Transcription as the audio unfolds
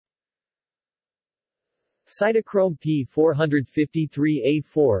Cytochrome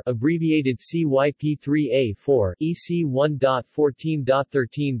P453A4, abbreviated CYP3A4,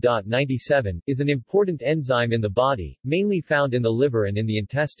 EC1.14.13.97, is an important enzyme in the body, mainly found in the liver and in the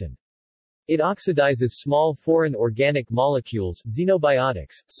intestine. It oxidizes small foreign organic molecules,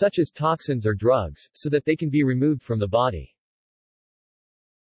 xenobiotics, such as toxins or drugs, so that they can be removed from the body.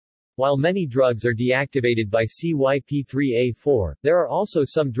 While many drugs are deactivated by CYP3A4, there are also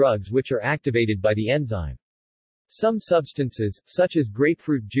some drugs which are activated by the enzyme. Some substances, such as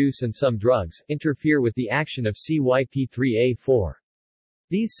grapefruit juice and some drugs, interfere with the action of CYP3A4.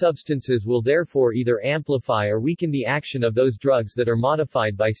 These substances will therefore either amplify or weaken the action of those drugs that are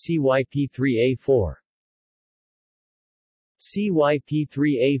modified by CYP3A4.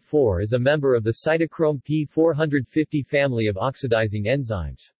 CYP3A4 is a member of the cytochrome P450 family of oxidizing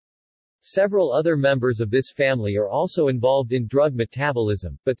enzymes. Several other members of this family are also involved in drug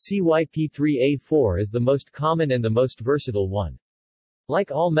metabolism, but CYP3A4 is the most common and the most versatile one.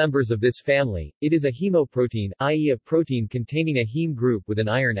 Like all members of this family, it is a hemoprotein, i.e. a protein containing a heme group with an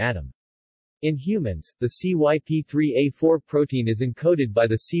iron atom. In humans, the CYP3A4 protein is encoded by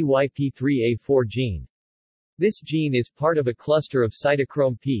the CYP3A4 gene. This gene is part of a cluster of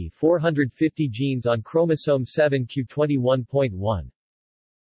cytochrome P450 genes on chromosome 7q21.1.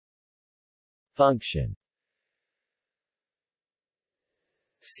 Function.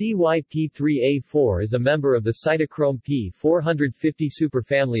 CYP3A4 is a member of the cytochrome P450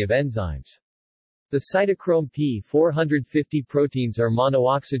 superfamily of enzymes. The cytochrome P450 proteins are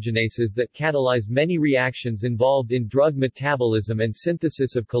monooxygenases that catalyze many reactions involved in drug metabolism and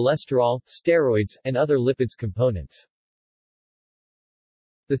synthesis of cholesterol, steroids, and other lipids components.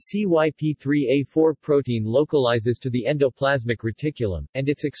 The CYP3A4 protein localizes to the endoplasmic reticulum, and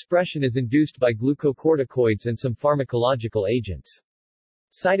its expression is induced by glucocorticoids and some pharmacological agents.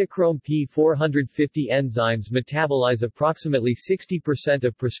 Cytochrome P450 enzymes metabolize approximately 60%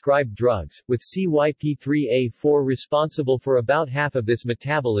 of prescribed drugs, with CYP3A4 responsible for about half of this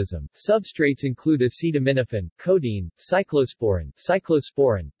metabolism. Substrates include acetaminophen, codeine, cyclosporin,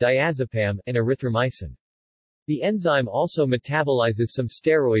 diazepam, and erythromycin. The enzyme also metabolizes some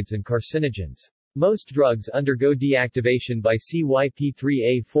steroids and carcinogens. Most drugs undergo deactivation by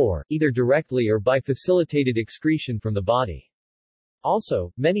CYP3A4, either directly or by facilitated excretion from the body.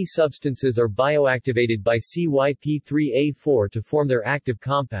 Also, many substances are bioactivated by CYP3A4 to form their active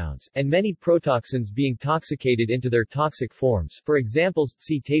compounds, and many protoxins being toxicated into their toxic forms. For examples,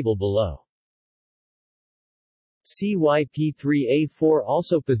 see table below. CYP3A4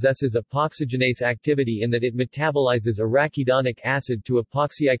 also possesses epoxygenase activity in that it metabolizes arachidonic acid to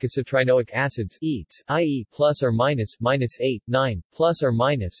epoxyicosapentaenoic acids (EATs), i.e. plus or minus -8, 9, plus or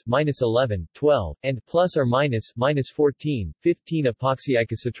minus -11, 12, and plus or minus -14, 15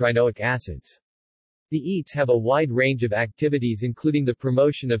 epoxyicosapentaenoic acids. The EATs have a wide range of activities including the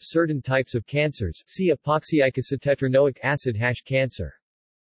promotion of certain types of cancers, see epoxyicosapentaenoic acid cancer.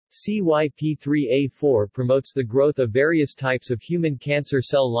 CYP3A4 promotes the growth of various types of human cancer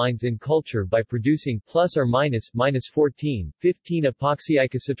cell lines in culture by producing plus or minus -14, 15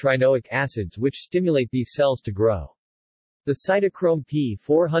 epoxyicosapentaenoic acids which stimulate these cells to grow. The cytochrome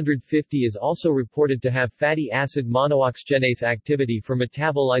P450 is also reported to have fatty acid monooxygenase activity for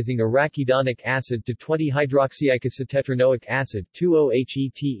metabolizing arachidonic acid to 20-hydroxyicosapentaenoic acid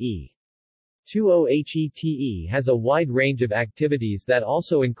 2-OHETE. 2-OHETE has a wide range of activities that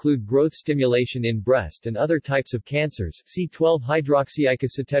also include growth stimulation in breast and other types of cancers, see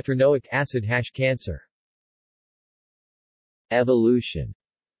 12-hydroxyicosapentaenoic acid cancer. Evolution.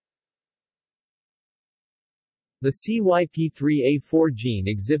 The CYP3A4 gene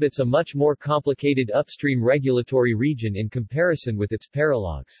exhibits a much more complicated upstream regulatory region in comparison with its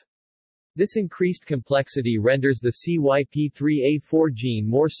paralogs. This increased complexity renders the CYP3A4 gene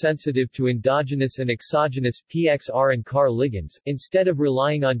more sensitive to endogenous and exogenous PXR and CAR ligands, instead of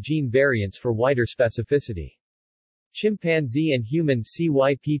relying on gene variants for wider specificity. Chimpanzee and human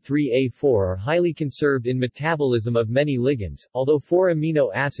CYP3A4 are highly conserved in metabolism of many ligands, although 4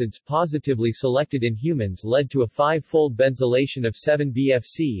 amino acids positively selected in humans led to a 5-fold benzylation of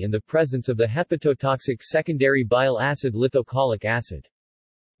 7-BFC in the presence of the hepatotoxic secondary bile acid lithocholic acid.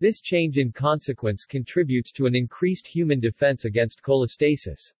 This change in consequence contributes to an increased human defense against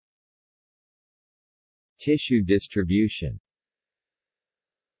cholestasis. Tissue distribution.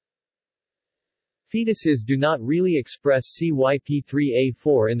 Fetuses do not really express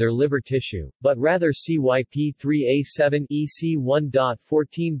CYP3A4 in their liver tissue, but rather CYP3A7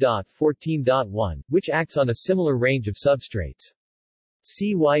 EC1.14.14.1, which acts on a similar range of substrates.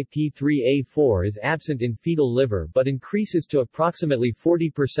 CYP3A4 is absent in fetal liver but increases to approximately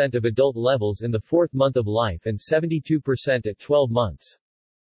 40% of adult levels in the fourth month of life and 72% at 12 months.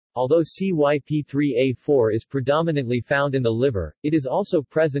 Although CYP3A4 is predominantly found in the liver, it is also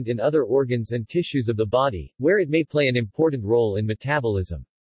present in other organs and tissues of the body, where it may play an important role in metabolism.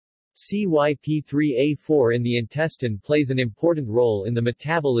 CYP3A4 in the intestine plays an important role in the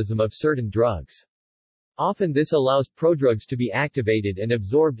metabolism of certain drugs. Often this allows prodrugs to be activated and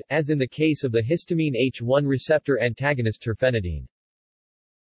absorbed, as in the case of the histamine H1 receptor antagonist terfenadine.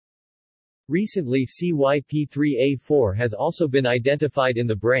 Recently CYP3A4 has also been identified in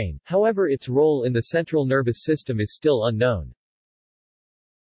the brain, however its role in the central nervous system is still unknown.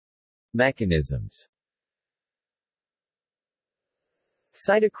 Mechanisms.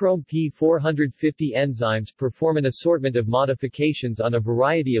 Cytochrome P450 enzymes perform an assortment of modifications on a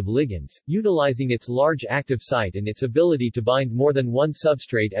variety of ligands, utilizing its large active site and its ability to bind more than one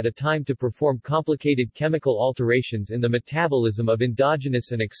substrate at a time to perform complicated chemical alterations in the metabolism of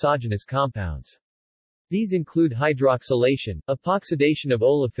endogenous and exogenous compounds. These include hydroxylation, epoxidation of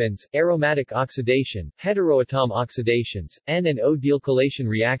olefins, aromatic oxidation, heteroatom oxidations, N and O dealkylation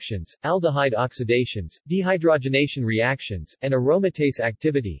reactions, aldehyde oxidations, dehydrogenation reactions, and aromatase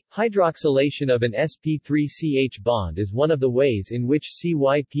activity. Hydroxylation of an sp3ch bond is one of the ways in which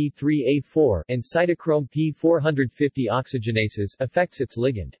CYP3A4 and cytochrome P450 oxygenases affects its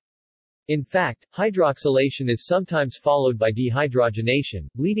ligand. In fact, hydroxylation is sometimes followed by dehydrogenation,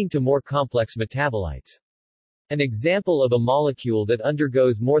 leading to more complex metabolites. An example of a molecule that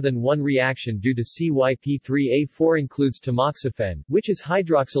undergoes more than one reaction due to CYP3A4 includes tamoxifen, which is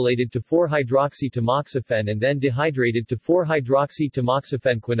hydroxylated to 4-hydroxy-tamoxifen and then dehydrated to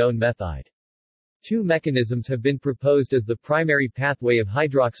 4-hydroxy-tamoxifen quinone methide. Two mechanisms have been proposed as the primary pathway of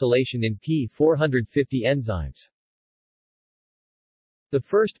hydroxylation in P450 enzymes. The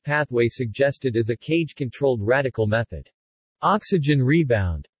first pathway suggested is a cage-controlled radical method, oxygen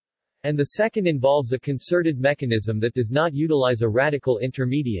rebound, and the second involves a concerted mechanism that does not utilize a radical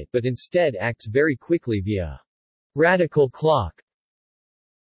intermediate but instead acts very quickly via radical clock.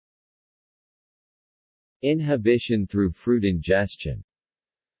 Inhibition through fruit ingestion.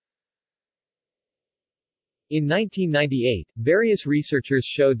 In 1998, various researchers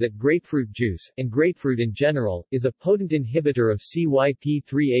showed that grapefruit juice, and grapefruit in general, is a potent inhibitor of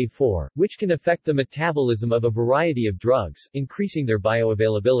CYP3A4, which can affect the metabolism of a variety of drugs, increasing their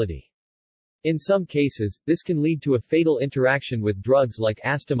bioavailability. In some cases, this can lead to a fatal interaction with drugs like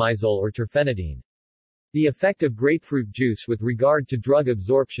astomizole or terfenadine. The effect of grapefruit juice with regard to drug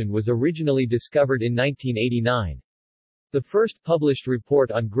absorption was originally discovered in 1989. The first published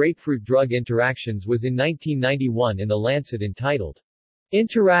report on grapefruit drug interactions was in 1991 in The Lancet entitled,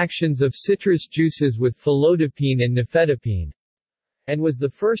 Interactions of Citrus Juices with Felodipine and Nifedipine, and was the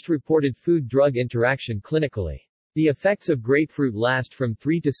first reported food-drug interaction clinically. The effects of grapefruit last from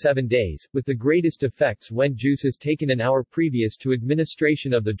 3 to 7 days, with the greatest effects when juice is taken an hour previous to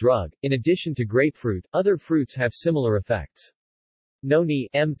administration of the drug. In addition to grapefruit, other fruits have similar effects. Noni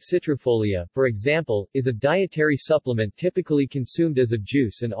M. citrifolia, for example, is a dietary supplement typically consumed as a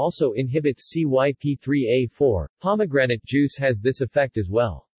juice and also inhibits CYP3A4. Pomegranate juice has this effect as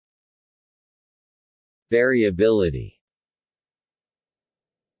well. Variability.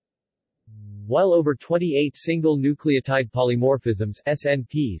 While over 28 single nucleotide polymorphisms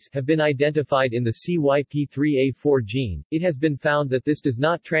 (SNPs) have been identified in the CYP3A4 gene, it has been found that this does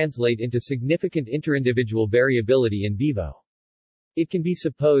not translate into significant interindividual variability in vivo. It can be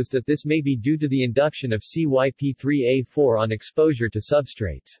supposed that this may be due to the induction of CYP3A4 on exposure to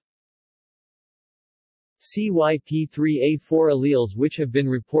substrates. CYP3A4 alleles which have been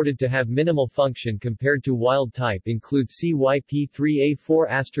reported to have minimal function compared to wild type include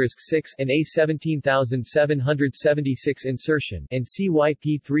CYP3A4*6 and A17776 insertion and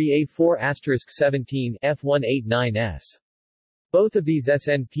CYP3A4*17 F189S. Both of these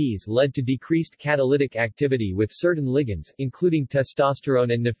SNPs led to decreased catalytic activity with certain ligands, including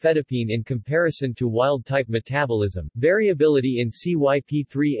testosterone and nifedipine in comparison to wild-type metabolism. Variability in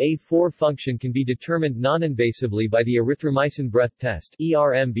CYP3A4 function can be determined non-invasively by the erythromycin breath test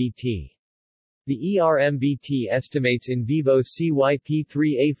 (ERMBT). The ERMBT estimates in vivo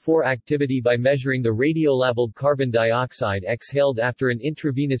CYP3A4 activity by measuring the radiolabeled carbon dioxide exhaled after an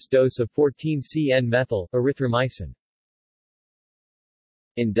intravenous dose of 14-cN-methyl erythromycin.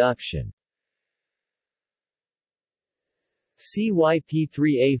 Induction.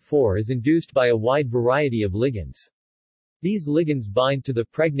 CYP3A4 is induced by a wide variety of ligands. These ligands bind to the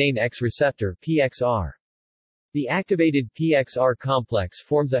pregnane X receptor (PXR). The activated PXR complex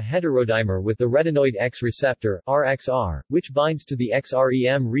forms a heterodimer with the retinoid X receptor, RXR, which binds to the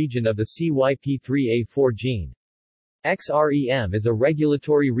XREM region of the CYP3A4 gene. XREM is a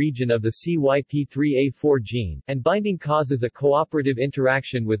regulatory region of the CYP3A4 gene, and binding causes a cooperative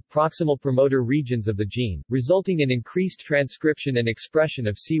interaction with proximal promoter regions of the gene, resulting in increased transcription and expression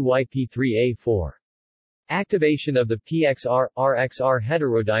of CYP3A4. Activation of the PXR-RXR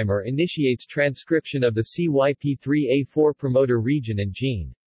heterodimer initiates transcription of the CYP3A4 promoter region and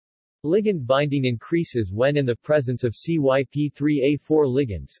gene. Ligand binding increases when in the presence of CYP3A4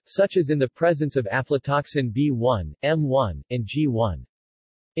 ligands, such as in the presence of aflatoxin B1, M1, and G1.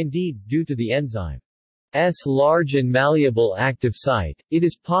 Indeed, due to the enzyme's large and malleable active site, it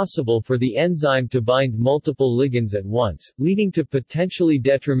is possible for the enzyme to bind multiple ligands at once, leading to potentially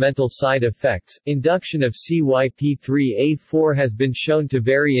detrimental side effects. Induction of CYP3A4 has been shown to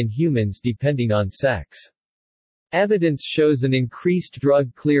vary in humans depending on sex. Evidence shows an increased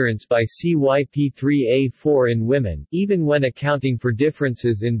drug clearance by CYP3A4 in women, even when accounting for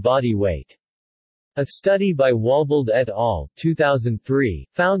differences in body weight. A study by Walbold et al. 2003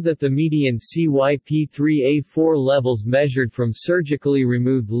 found that the median CYP3A4 levels measured from surgically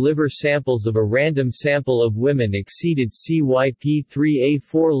removed liver samples of a random sample of women exceeded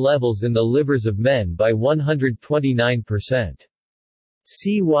CYP3A4 levels in the livers of men by 129%.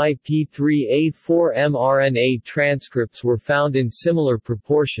 CYP3A4 mRNA transcripts were found in similar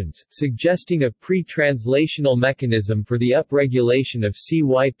proportions, suggesting a pre-translational mechanism for the upregulation of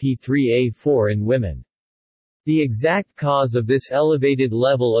CYP3A4 in women. The exact cause of this elevated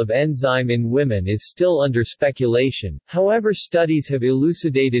level of enzyme in women is still under speculation, however studies have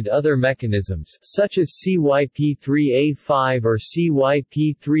elucidated other mechanisms, such as CYP3A5 or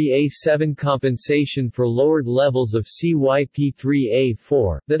CYP3A7 compensation for lowered levels of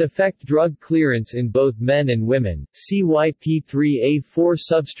CYP3A4, that affect drug clearance in both men and women. CYP3A4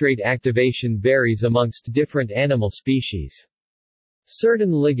 substrate activation varies amongst different animal species.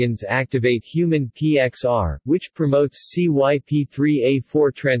 Certain ligands activate human PXR, which promotes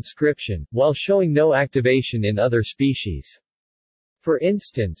CYP3A4 transcription, while showing no activation in other species. For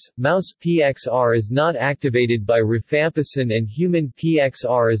instance, mouse PXR is not activated by rifampicin and human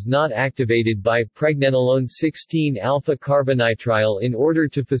PXR is not activated by pregnenolone 16-alpha-carbonitrile. In order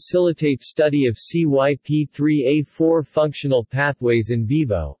to facilitate study of CYP3A4 functional pathways in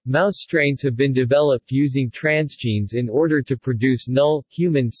vivo, mouse strains have been developed using transgenes in order to produce null,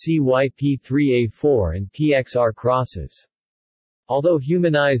 human CYP3A4 and PXR crosses. Although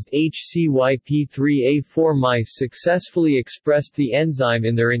humanized HCYP3A4 mice successfully expressed the enzyme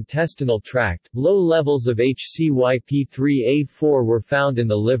in their intestinal tract, low levels of HCYP3A4 were found in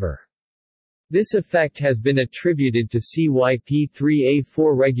the liver. This effect has been attributed to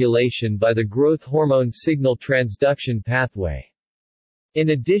CYP3A4 regulation by the growth hormone signal transduction pathway.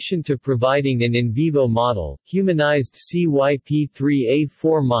 In addition to providing an in vivo model, humanized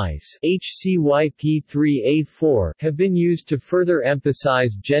CYP3A4 mice HCYP3A4 have been used to further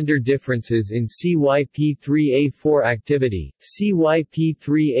emphasize gender differences in CYP3A4 activity.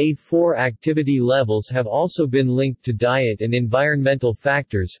 CYP3A4 activity levels have also been linked to diet and environmental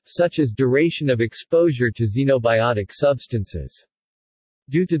factors, such as duration of exposure to xenobiotic substances.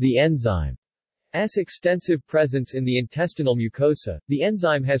 Due to the enzyme's extensive presence in the intestinal mucosa, the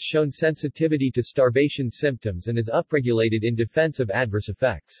enzyme has shown sensitivity to starvation symptoms and is upregulated in defense of adverse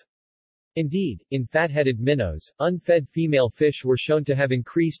effects. Indeed, in fat-headed minnows, unfed female fish were shown to have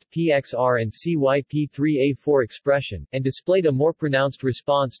increased PXR and CYP3A4 expression, and displayed a more pronounced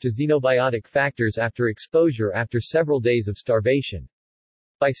response to xenobiotic factors after exposure after several days of starvation.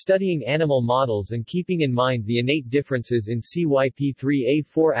 By studying animal models and keeping in mind the innate differences in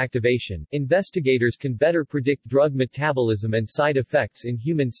CYP3A4 activation, investigators can better predict drug metabolism and side effects in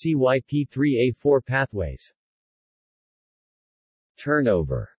human CYP3A4 pathways.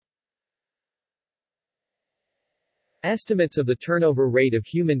 Turnover. Estimates of the turnover rate of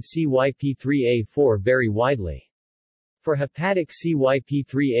human CYP3A4 vary widely. For hepatic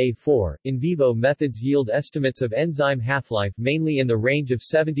CYP3A4, in vivo methods yield estimates of enzyme half-life mainly in the range of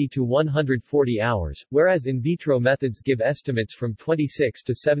 70 to 140 hours, whereas in vitro methods give estimates from 26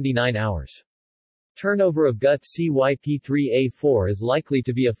 to 79 hours. Turnover of gut CYP3A4 is likely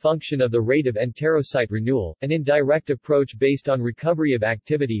to be a function of the rate of enterocyte renewal, an indirect approach based on recovery of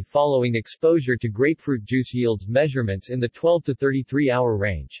activity following exposure to grapefruit juice yields measurements in the 12 to 33-hour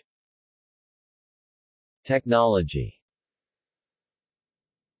range. Technology.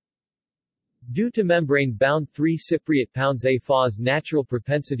 Due to membrane-bound 3-cypriot pounds A-Fa's natural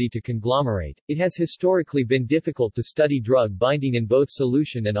propensity to conglomerate, it has historically been difficult to study drug binding in both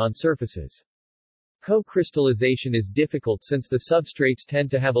solution and on surfaces. Co-crystallization is difficult since the substrates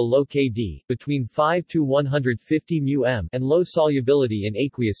tend to have a low Kd, between 5 to 150 μm, and low solubility in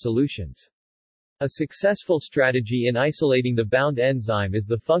aqueous solutions. A successful strategy in isolating the bound enzyme is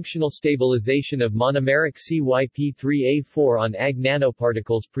the functional stabilization of monomeric CYP3A4 on Ag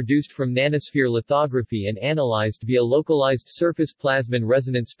nanoparticles produced from nanosphere lithography and analyzed via localized surface plasmon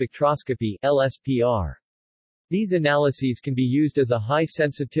resonance spectroscopy (LSPR). These analyses can be used as a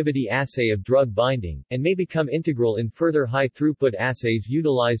high-sensitivity assay of drug binding, and may become integral in further high-throughput assays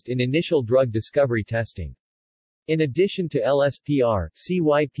utilized in initial drug discovery testing. In addition to LSPR,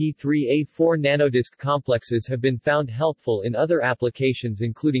 CYP3A4 nanodisk complexes have been found helpful in other applications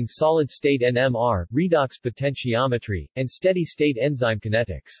including solid-state NMR, redox potentiometry, and steady-state enzyme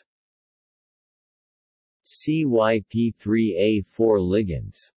kinetics. CYP3A4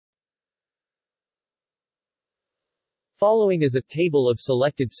 ligands. Following is a table of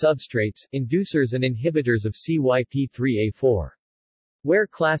selected substrates, inducers and inhibitors of CYP3A4. Where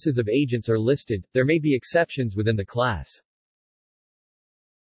classes of agents are listed, there may be exceptions within the class.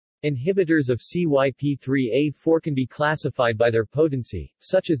 Inhibitors of CYP3A4 can be classified by their potency,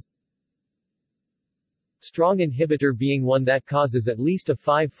 such as strong inhibitor being one that causes at least a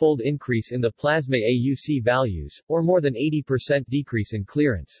 5-fold increase in the plasma AUC values, or more than 80% decrease in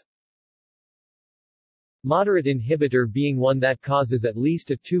clearance. Moderate inhibitor being one that causes at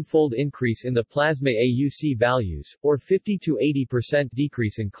least a 2-fold increase in the plasma AUC values, or 50 to 80%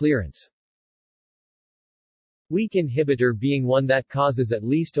 decrease in clearance. Weak inhibitor being one that causes at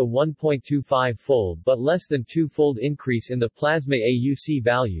least a 1.25-fold but less than 2-fold increase in the plasma AUC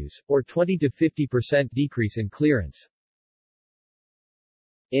values, or 20 to 50% decrease in clearance.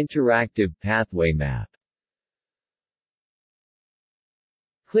 Interactive pathway map.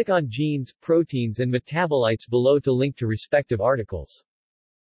 Click on genes, proteins and metabolites below to link to respective articles.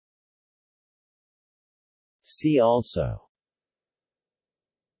 See also: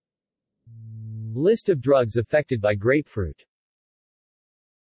 List of drugs affected by grapefruit.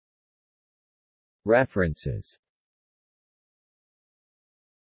 References.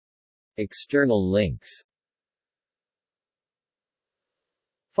 External links.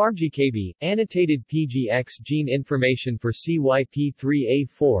 PharmGKB, annotated PGX gene information for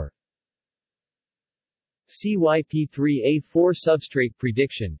CYP3A4. CYP3A4 substrate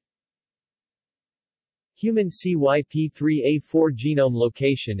prediction. Human CYP3A4 genome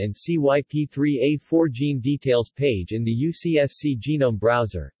location and CYP3A4 gene details page in the UCSC Genome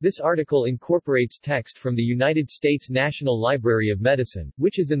Browser. This article incorporates text from the United States National Library of Medicine,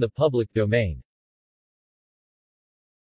 which is in the public domain.